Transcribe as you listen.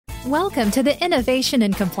Welcome to the Innovation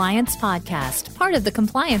and Compliance Podcast, part of the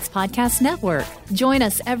Compliance Podcast Network. Join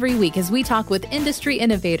us every week as we talk with industry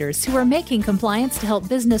innovators who are making compliance to help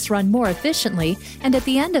business run more efficiently and, at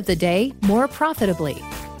the end of the day, more profitably.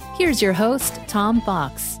 Here's your host, Tom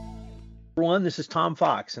Fox. Everyone, this is Tom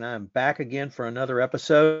Fox, and I'm back again for another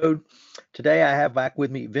episode. Today, I have back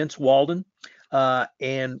with me Vince Walden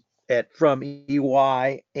from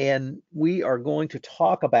EY, and we are going to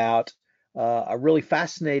talk about a really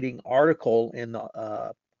fascinating article in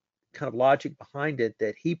the kind of logic behind it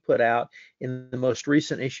that he put out in the most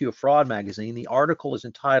recent issue of Fraud Magazine. The article is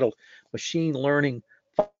entitled "Machine Learning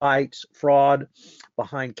Fights Fraud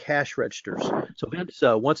Behind Cash Registers." So Vince,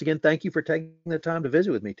 once again, thank you for taking the time to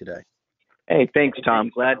visit with me today. Hey, thanks,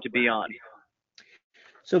 Tom. Glad to be on.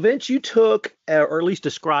 So Vince, you took, or at least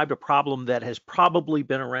described, a problem that has probably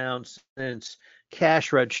been around since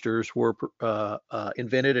cash registers were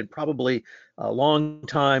invented, and probably a long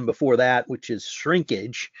time before that, which is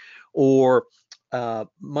shrinkage, or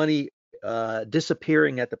money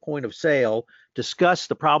disappearing at the point of sale. Discuss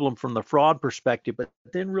the problem from the fraud perspective, but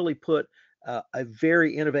then really put a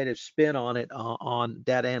very innovative spin on it on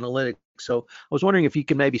data analytics. So I was wondering if you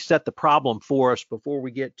can maybe set the problem for us before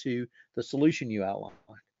we get to the solution you outlined.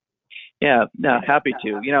 Yeah, no, happy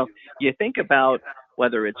to. You think about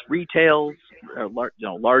whether it's retails, or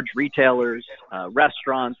large retailers,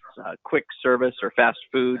 restaurants, quick service or fast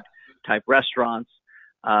food type restaurants.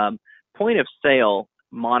 Point of sale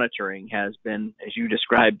monitoring has been, as you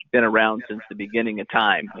described, been around since the beginning of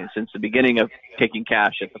time, since the beginning of taking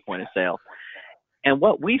cash at the point of sale. And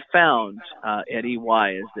what we found at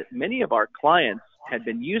EY is that many of our clients had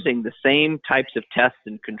been using the same types of tests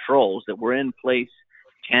and controls that were in place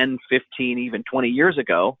 10, 15, even 20 years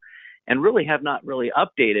ago, and really have not really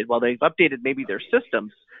updated. While they've updated maybe their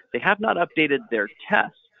systems, they have not updated their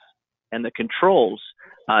tests and the controls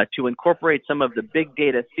to incorporate some of the big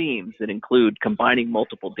data themes that include combining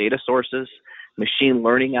multiple data sources, machine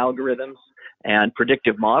learning algorithms, and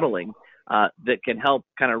predictive modeling that can help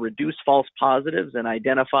kind of reduce false positives and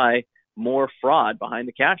identify more fraud behind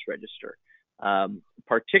the cash register,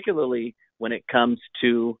 particularly when it comes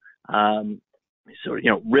to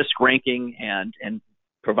risk ranking and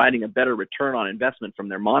providing a better return on investment from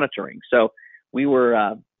their monitoring. So we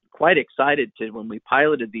were quite excited when we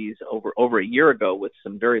piloted these over a year ago with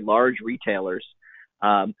some very large retailers.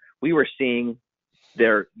 We were seeing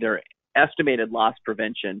their estimated loss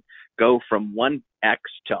prevention go from 1x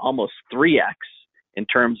to almost 3x in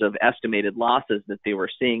terms of estimated losses that they were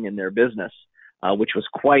seeing in their business, which was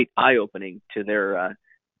quite eye-opening to their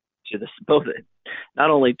both not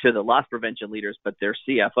only to the loss prevention leaders but their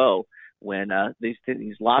CFO, when these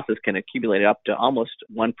losses can accumulate up to almost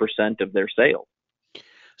 1% of their sales.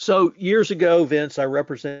 So years ago, Vince, I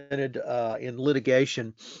represented in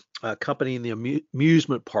litigation a company in the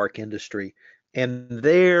amusement park industry, and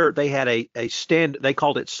there they had a they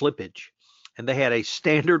called it slippage, and they had a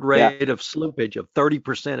standard rate of slippage of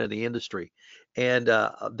 30% of the industry, and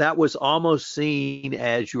that was almost seen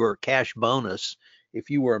as your cash bonus if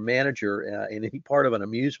you were a manager in any part of an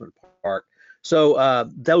amusement park. So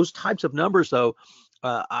those types of numbers, though,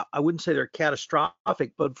 I wouldn't say they're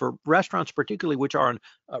catastrophic, but for restaurants particularly, which are on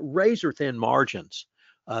razor thin margins,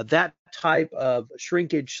 that type of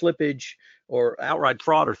shrinkage, slippage, or outright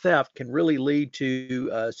fraud or theft can really lead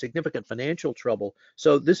to significant financial trouble.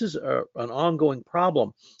 So this is an ongoing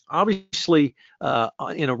problem. Obviously,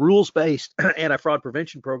 in a rules-based anti-fraud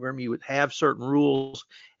prevention program, you would have certain rules,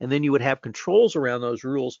 and then you would have controls around those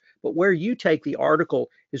rules. But where you take the article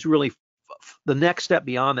is really the next step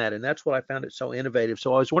beyond that, and that's what I found it so innovative.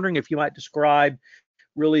 So I was wondering if you might describe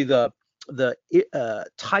really the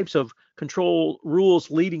types of control rules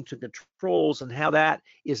leading to controls, and how that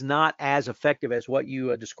is not as effective as what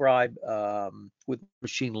you describe with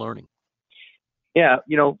machine learning. Yeah,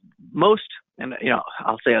 most, and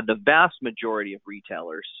I'll say the vast majority of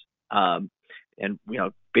retailers, and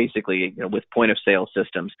basically with point of sale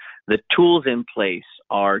systems, the tools in place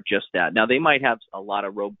are just that. Now they might have a lot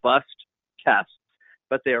of robust tests,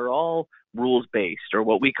 but they're all rules-based, or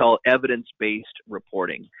what we call evidence-based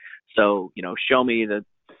reporting. So, show me the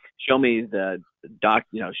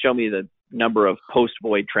number of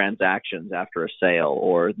post-void transactions after a sale,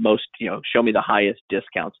 or show me the highest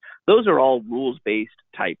discounts. Those are all rules-based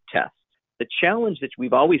type tests. The challenge that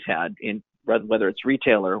we've always had in whether it's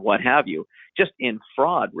retail or what have you, just in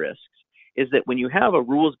fraud risks, is that when you have a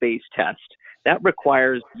rules-based test, that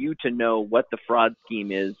requires you to know what the fraud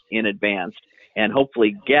scheme is in advance and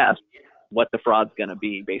hopefully guess what the fraud's going to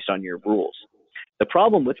be based on your rules. The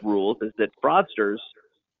problem with rules is that fraudsters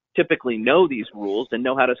typically know these rules and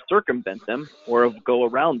know how to circumvent them or go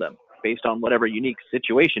around them based on whatever unique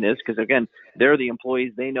situation is, because again, they're the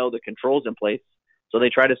employees, they know the controls in place, so they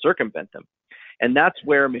try to circumvent them. And that's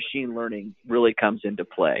where machine learning really comes into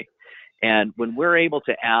play. And when we're able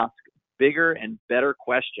to ask bigger and better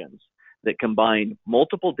questions that combine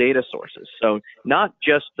multiple data sources, so not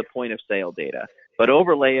just the point of sale data, but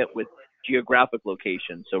overlay it with geographic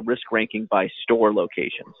locations, so risk ranking by store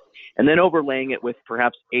locations, and then overlaying it with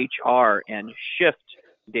perhaps HR and shift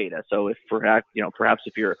data. So if perhaps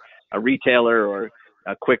if you're a retailer or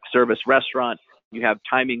a quick service restaurant, you have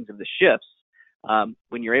timings of the shifts.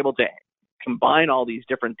 When you're able to combine all these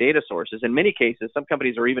different data sources, in many cases, some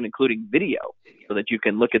companies are even including video so that you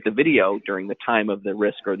can look at the video during the time of the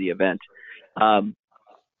risk or the event.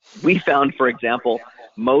 We found, for example,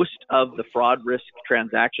 most of the fraud risk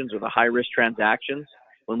transactions or the high risk transactions,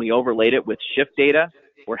 when we overlaid it with shift data,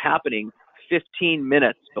 were happening 15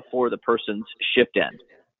 minutes before the person's shift end.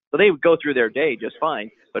 So they would go through their day just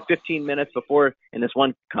fine, but 15 minutes before, in this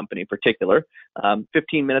one company in particular,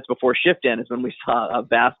 15 minutes before shift end is when we saw a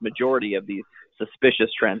vast majority of these suspicious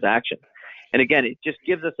transactions. And again, it just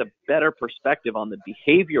gives us a better perspective on the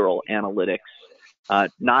behavioral analytics,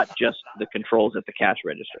 not just the controls at the cash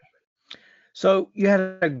register. So you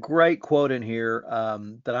had a great quote in here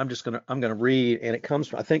that I'm gonna read, and it comes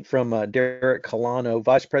from Derek Colano,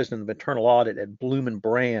 Vice President of Internal Audit at Bloomin'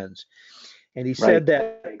 Brands. And he said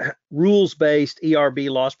that rules-based ERB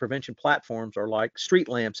loss prevention platforms are like street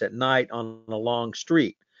lamps at night on a long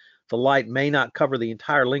street. The light may not cover the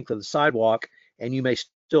entire length of the sidewalk, and you may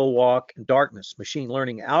still walk in darkness. Machine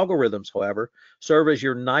learning algorithms, however, serve as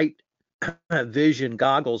your night vision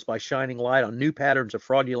goggles by shining light on new patterns of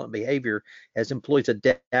fraudulent behavior as employees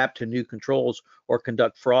adapt to new controls or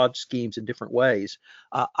conduct fraud schemes in different ways.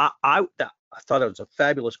 I thought it was a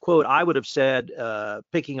fabulous quote. I would have said,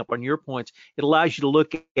 picking up on your points, it allows you to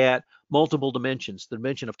look at multiple dimensions, the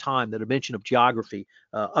dimension of time, the dimension of geography,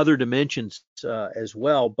 other dimensions as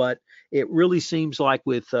well. But it really seems like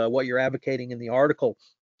with what you're advocating in the article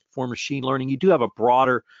for machine learning, you do have a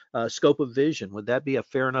broader scope of vision. Would that be a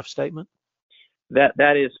fair enough statement?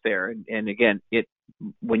 That is fair. And again,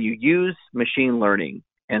 when you use machine learning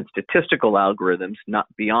and statistical algorithms, not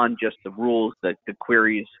beyond just the rules that the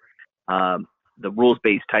queries, the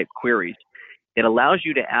rules-based type queries, it allows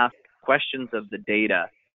you to ask questions of the data,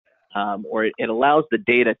 or it allows the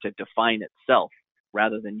data to define itself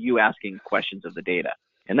rather than you asking questions of the data.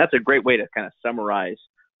 And that's a great way to kind of summarize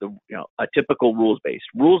a typical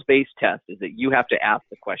rules-based test is that you have to ask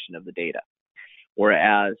the question of the data,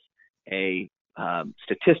 whereas a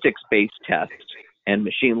statistics-based test and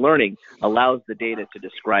machine learning allows the data to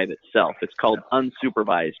describe itself. It's called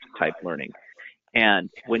unsupervised type learning. And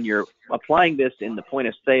when you're applying this in the point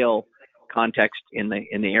of sale context in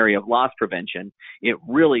the area of loss prevention, it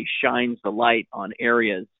really shines the light on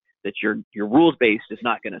areas that your rules-based is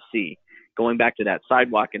not going to see. Going back to that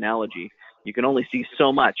sidewalk analogy, you can only see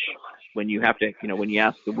so much when you have to, when you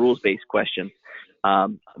ask the rules-based question.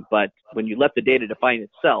 But when you let the data define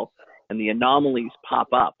itself and the anomalies pop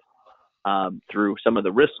up through some of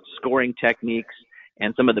the risk scoring techniques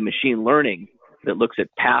and some of the machine learning that looks at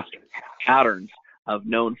past patterns of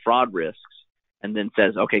known fraud risks and then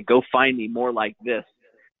says, okay, go find me more like this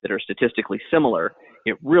that are statistically similar,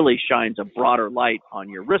 it really shines a broader light on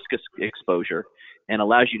your risk exposure and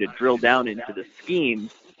allows you to drill down into the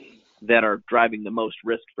schemes that are driving the most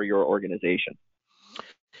risk for your organization.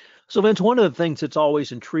 So Vince, one of the things that's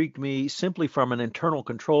always intrigued me simply from an internal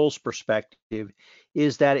controls perspective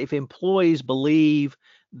is that if employees believe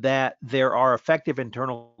that there are effective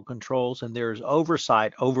internal controls and there's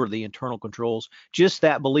oversight over the internal controls, just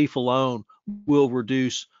that belief alone will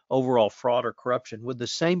reduce overall fraud or corruption. Would the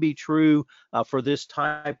same be true for this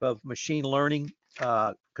type of machine learning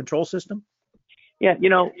control system? Yeah,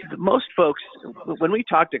 most folks, when we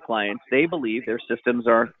talk to clients, they believe their systems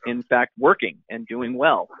are in fact working and doing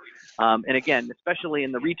well. And again, especially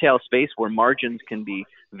in the retail space where margins can be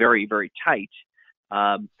very, very tight,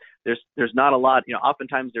 there's not a lot,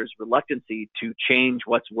 oftentimes there's reluctancy to change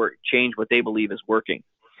what they believe is working.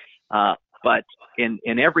 But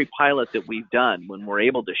in every pilot that we've done, when we're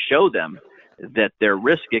able to show them that their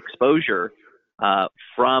risk exposure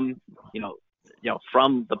from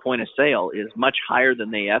the point of sale is much higher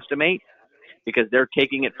than they estimate, because they're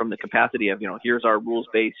taking it from the capacity of, here's our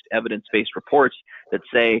rules-based, evidence-based reports that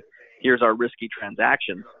say, here's our risky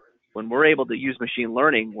transactions. When we're able to use machine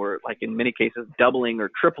learning, we're, like in many cases, doubling or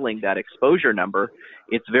tripling that exposure number.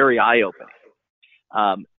 It's very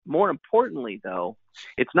eye-opening. More importantly, though,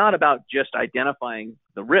 it's not about just identifying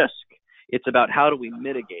the risk. It's about how do we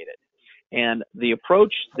mitigate it. And the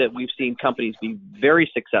approach that we've seen companies be very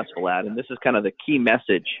successful at, and this is kind of the key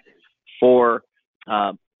message for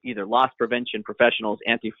either loss prevention professionals,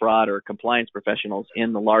 anti-fraud, or compliance professionals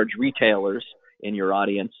in the large retailers in your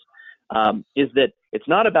audience, is that it's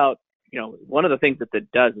not about, one of the things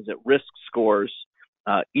that does is it risk scores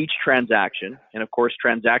each transaction. And of course,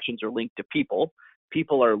 transactions are linked to people.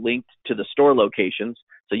 People are linked to the store locations.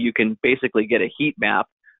 So you can basically get a heat map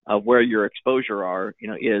of where your exposure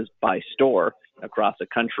is by store across a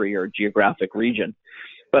country or geographic region.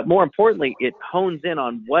 But more importantly, it hones in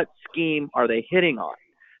on what scheme are they hitting on.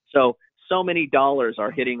 So many dollars are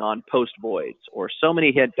hitting on post voids, or so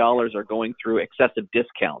many dollars are going through excessive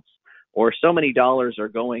discounts, or so many dollars are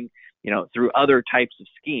going, through other types of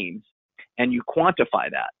schemes, and you quantify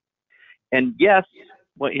that. And yes,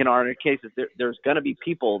 in our cases, there's going to be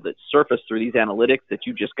people that surface through these analytics that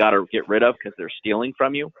you just got to get rid of because they're stealing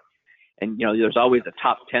from you. And, there's always a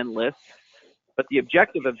top 10 list. But the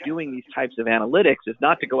objective of doing these types of analytics is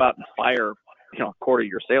not to go out and fire, a quarter of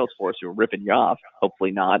your sales force who are ripping you off.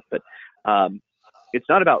 Hopefully not. But it's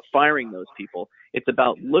not about firing those people. It's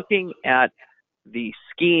about looking at the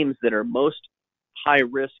schemes that are most high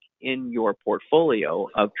risk in your portfolio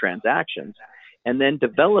of transactions, and then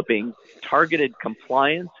developing targeted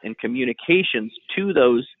compliance and communications to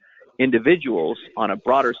those individuals on a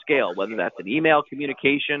broader scale, whether that's an email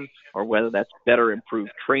communication or whether that's better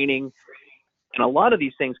improved training. And a lot of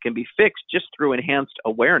these things can be fixed just through enhanced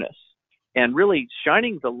awareness and really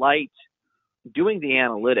shining the light, doing the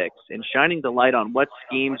analytics and shining the light on what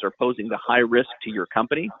schemes are posing the high risk to your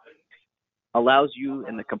company allows you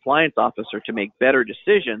and the compliance officer to make better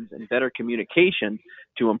decisions and better communication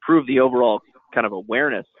to improve the overall kind of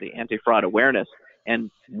awareness, the anti-fraud awareness,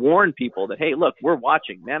 and warn people that, hey, look, we're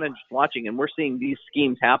watching, managed watching, and we're seeing these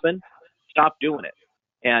schemes happen. Stop doing it.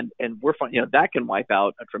 And we're that can wipe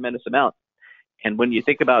out a tremendous amount. And when you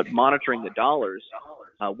think about monitoring the dollars,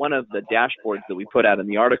 one of the dashboards that we put out in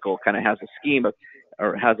the article kind of has a scheme of,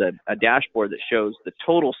 or has a dashboard that shows the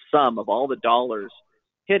total sum of all the dollars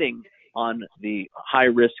hitting on the high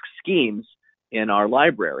risk schemes in our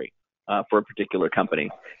library for a particular company.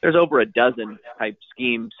 There's over a dozen type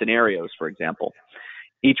scheme scenarios, for example.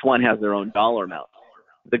 Each one has their own dollar amount.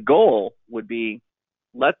 The goal would be,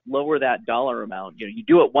 let's lower that dollar amount. You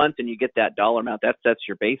do it once and you get that dollar amount. That's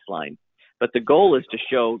your baseline. But the goal is to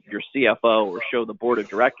show your CFO or show the board of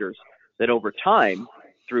directors that over time,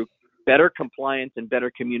 through better compliance and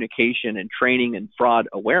better communication and training and fraud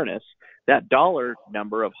awareness, that dollar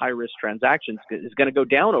number of high-risk transactions is going to go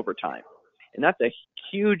down over time. And that's a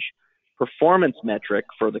huge performance metric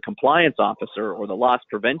for the compliance officer or the loss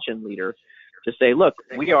prevention leader to say, look,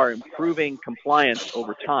 we are improving compliance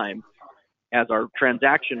over time as our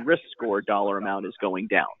transaction risk score dollar amount is going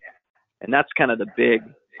down. And that's kind of the big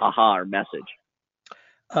aha or message.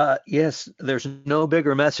 Yes, there's no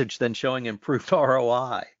bigger message than showing improved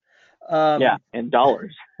ROI. In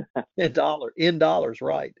dollars. in dollars,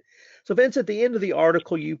 right. So Vince, at the end of the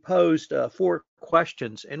article, you posed 4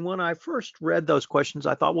 questions. And when I first read those questions,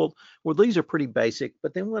 I thought, well, these are pretty basic.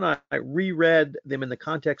 But then when I reread them in the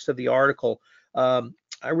context of the article, I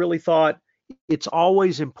really thought it's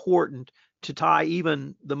always important to tie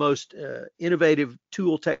even the most innovative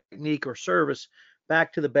tool, technique, or service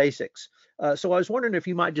back to the basics. So I was wondering if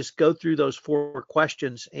you might just go through those 4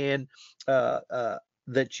 questions and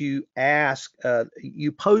that you ask,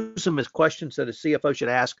 you pose them as questions that a CFO should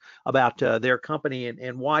ask about their company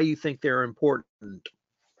and why you think they're important.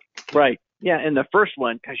 Right. Yeah. And the first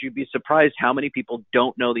one, because you'd be surprised how many people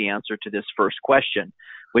don't know the answer to this first question,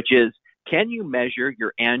 which is, can you measure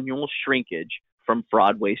your annual shrinkage from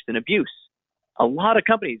fraud, waste, and abuse? A lot of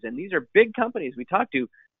companies, and these are big companies we talk to,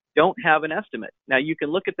 don't have an estimate. Now, you can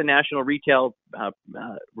look at the National Retail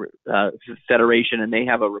Federation, and they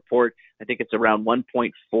have a report. I think it's around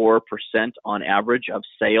 1.4% on average of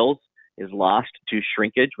sales is lost to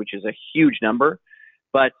shrinkage, which is a huge number.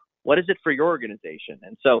 But what is it for your organization?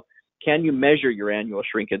 And so can you measure your annual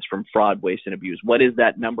shrinkage from fraud, waste, and abuse? What is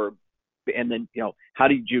that number? And then, how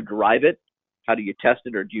did you derive it? How do you test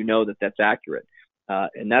it? Or do you know that that's accurate?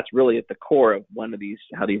 And that's really at the core of one of these,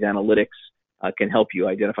 how these analytics can help you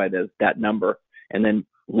identify that number and then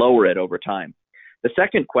lower it over time. The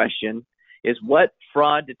second question is, what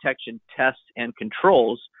fraud detection tests and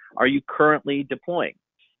controls are you currently deploying?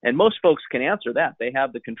 And most folks can answer that. They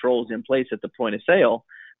have the controls in place at the point of sale,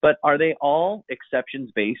 but are they all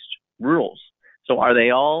exceptions-based rules? So are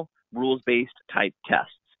they all rules-based type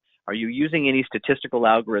tests? Are you using any statistical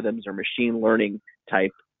algorithms or machine learning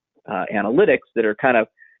type analytics that are kind of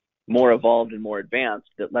more evolved and more advanced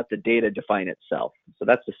that let the data define itself? So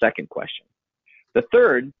that's the second question. The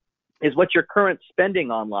third is what's your current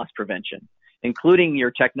spending on loss prevention, including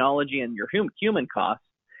your technology and your human costs,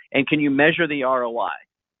 and can you measure the ROI?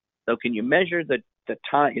 So can you measure the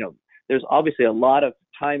time? There's obviously a lot of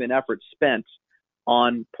time and effort spent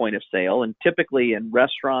on point of sale, and typically in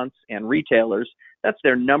restaurants and retailers, that's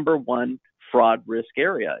their number one fraud risk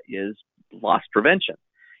area is loss prevention.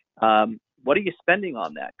 What are you spending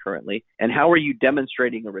on that currently, and how are you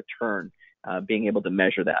demonstrating a return, being able to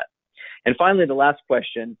measure that? And finally, the last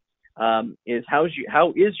question is how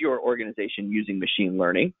is your organization using machine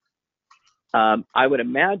learning? I would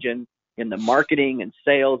imagine in the marketing and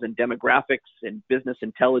sales and demographics and business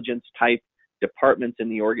intelligence type departments in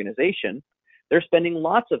the organization, they're spending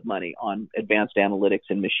lots of money on advanced analytics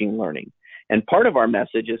and machine learning. And part of our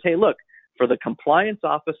message is, hey, look, for the compliance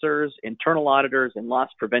officers, internal auditors, and loss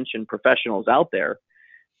prevention professionals out there,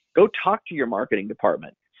 go talk to your marketing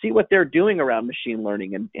department. See what they're doing around machine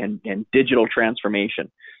learning and digital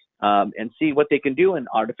transformation, and see what they can do in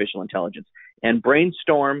artificial intelligence, and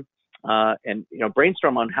brainstorm on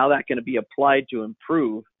how that can be applied to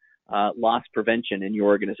improve loss prevention in your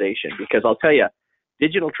organization. Because I'll tell you,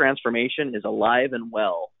 digital transformation is alive and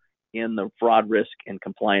well in the fraud risk and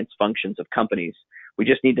compliance functions of companies. We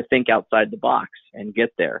just need to think outside the box and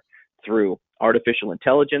get there through artificial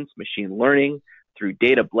intelligence, machine learning, through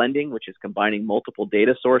data blending, which is combining multiple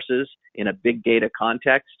data sources in a big data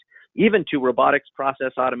context, even to robotics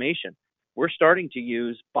process automation. We're starting to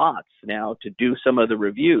use bots now to do some of the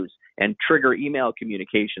reviews and trigger email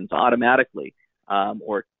communications automatically,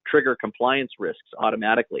 or trigger compliance risks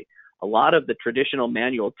automatically. A lot of the traditional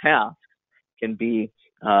manual tasks can be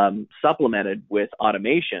supplemented with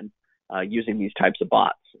automation using these types of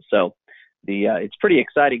bots. So it's pretty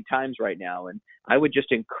exciting times right now, and I would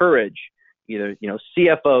just encourage either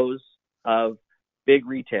CFOs of big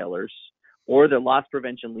retailers or the loss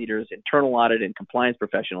prevention leaders, internal audit and compliance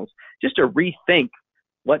professionals, just to rethink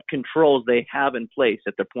what controls they have in place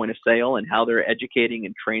at the point of sale and how they're educating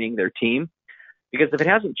and training their team. Because if it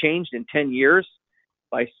hasn't changed in 10 years,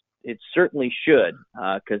 it certainly should,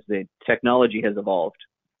 because the technology has evolved.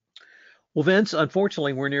 Well, Vince,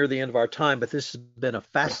 unfortunately, we're near the end of our time, but this has been a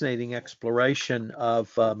fascinating exploration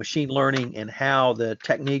of machine learning and how the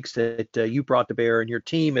techniques that you brought to bear and your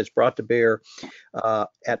team has brought to bear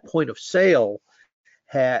at point of sale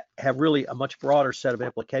have really a much broader set of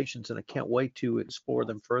implications, and I can't wait to explore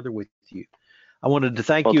them further with you. I wanted to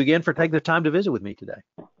thank you again for taking the time to visit with me today.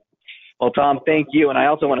 Well, Tom, thank you. And I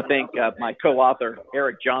also want to thank my co-author,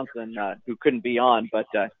 Eric Johnson, who couldn't be on, but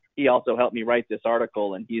he also helped me write this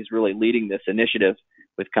article, and he's really leading this initiative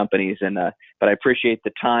with companies. But I appreciate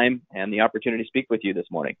the time and the opportunity to speak with you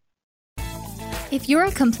this morning. If you're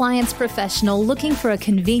a compliance professional looking for a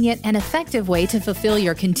convenient and effective way to fulfill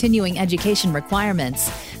your continuing education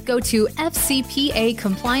requirements, go to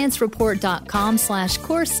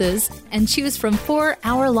fcpacompliancereport.com/courses and choose from 4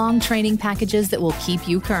 hour-long training packages that will keep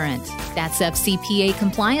you current. That's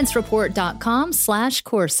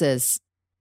fcpacompliancereport.com/courses.